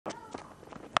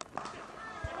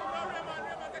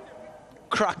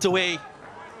Cracked away.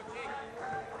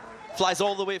 Flies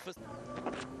all the way for...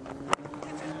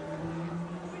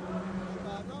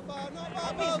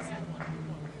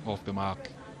 Off the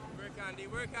mark.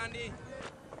 Work, Andy.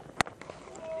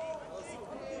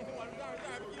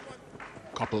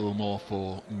 Couple more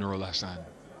for Nurul Hasan.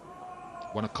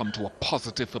 Want to come to a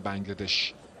positive for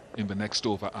Bangladesh in the next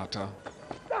over, Atta.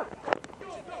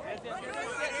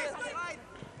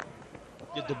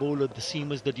 The bowler, the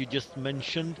seamers that you just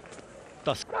mentioned,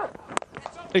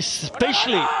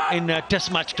 especially in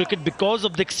Test match cricket, because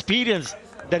of the experience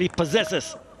that he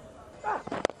possesses.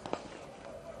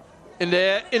 In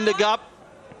the gap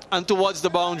and towards the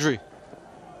boundary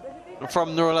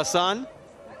from Nurul Hasan.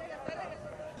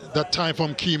 That time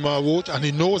from Kemar Roach, and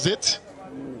he knows it.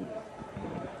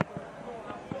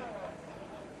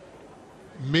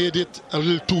 Made it a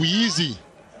little too easy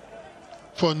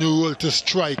for Nurul to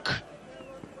strike.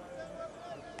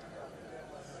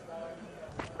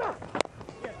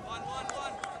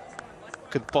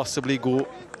 Could possibly go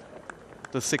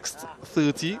to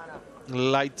 6:30,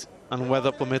 light and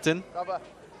weather permitting.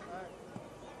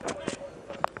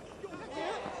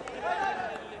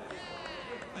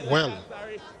 Well,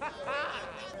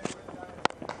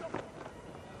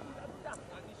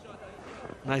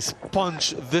 nice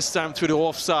punch this time through the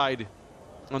offside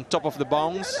on top of the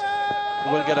bounce.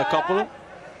 We'll get a couple.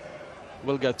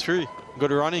 We'll get 3.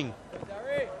 Good running.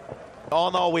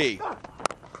 On our way.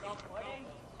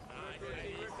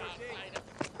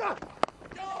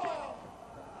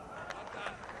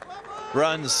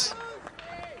 Runs.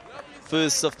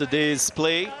 First of the day's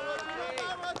play.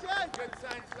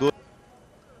 Good.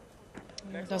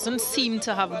 Doesn't seem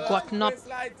to have gotten up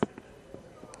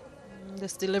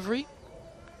this delivery.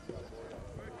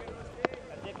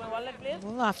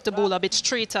 We'll have to bowl a bit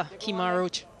straighter, Kemar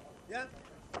Roach.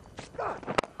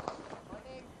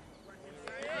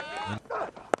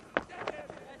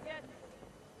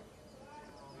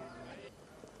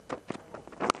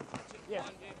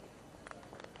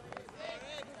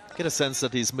 Get a sense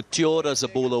that he's matured as a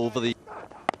bowler over the...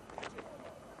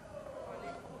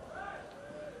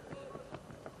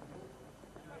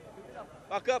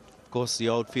 Back up. Of course, the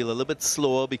outfield a little bit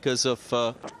slower because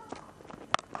of...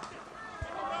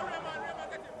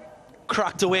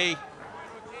 cracked away.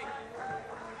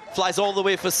 Flies all the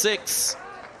way for 6.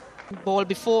 Ball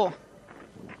before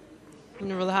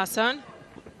Nurul Hasan.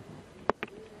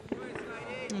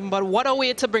 But what a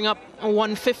way to bring up a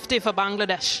 150 for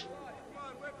Bangladesh.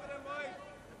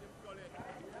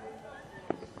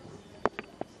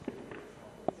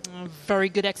 A very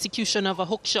good execution of a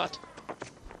hook shot.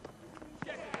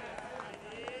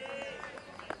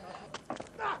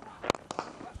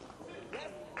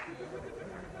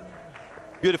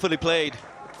 Beautifully played.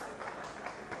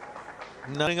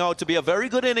 Turning out to be a very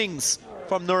good innings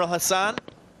from Nurul Hasan.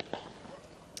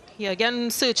 He again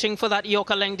searching for that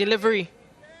Yorker length delivery.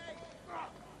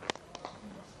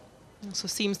 Also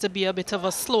seems to be a bit of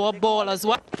a slower ball as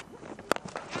well.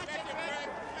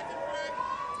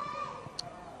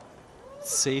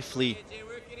 Safely.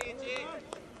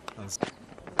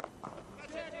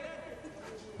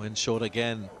 When short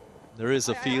again, there is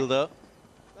a fielder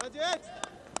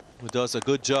who does a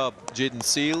good job, Jaden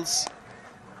Seals.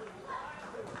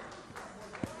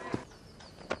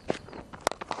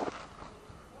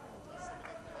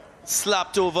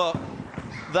 Slapped over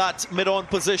that mid-on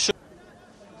position.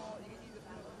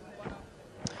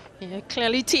 Yeah,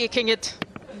 clearly taking it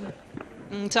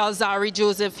to Alzari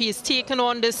Joseph. He's taken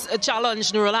on this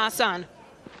challenge, Nurul Hasan.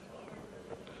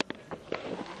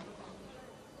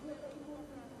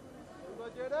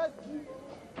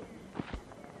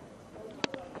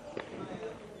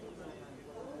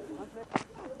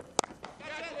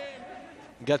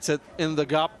 Gets it in the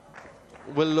gap.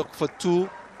 We'll look for 2.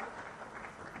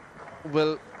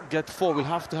 We'll get 4. We'll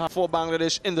have to have 4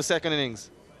 Bangladesh in the second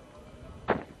innings.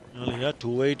 Well, he had to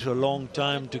wait a long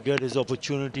time to get his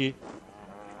opportunity.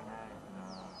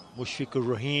 Mushfiqur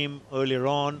Rahim earlier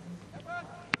on.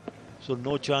 So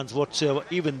no chance whatsoever,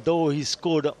 even though he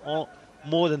scored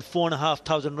more than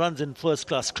 4,500 runs in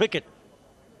first-class cricket.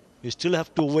 You still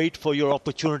have to wait for your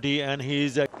opportunity, and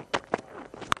he's...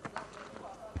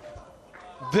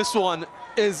 This one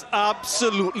is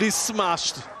absolutely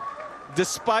smashed.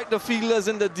 Despite the fielders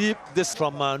in the deep. This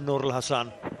from Nurul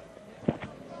Hasan.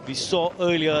 We saw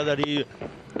earlier that he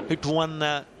hit one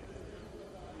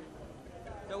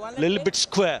little bit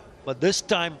square, but this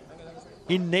time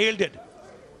he nailed it.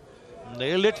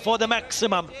 Nailed it for the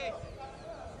maximum.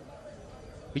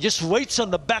 He just waits on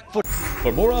the back foot.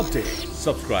 For more updates,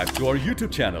 subscribe to our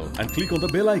YouTube channel and click on the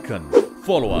bell icon.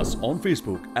 Follow us on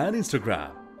Facebook and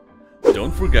Instagram.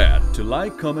 Don't forget to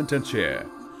like, comment and share.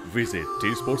 Visit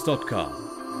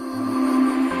tsports.com.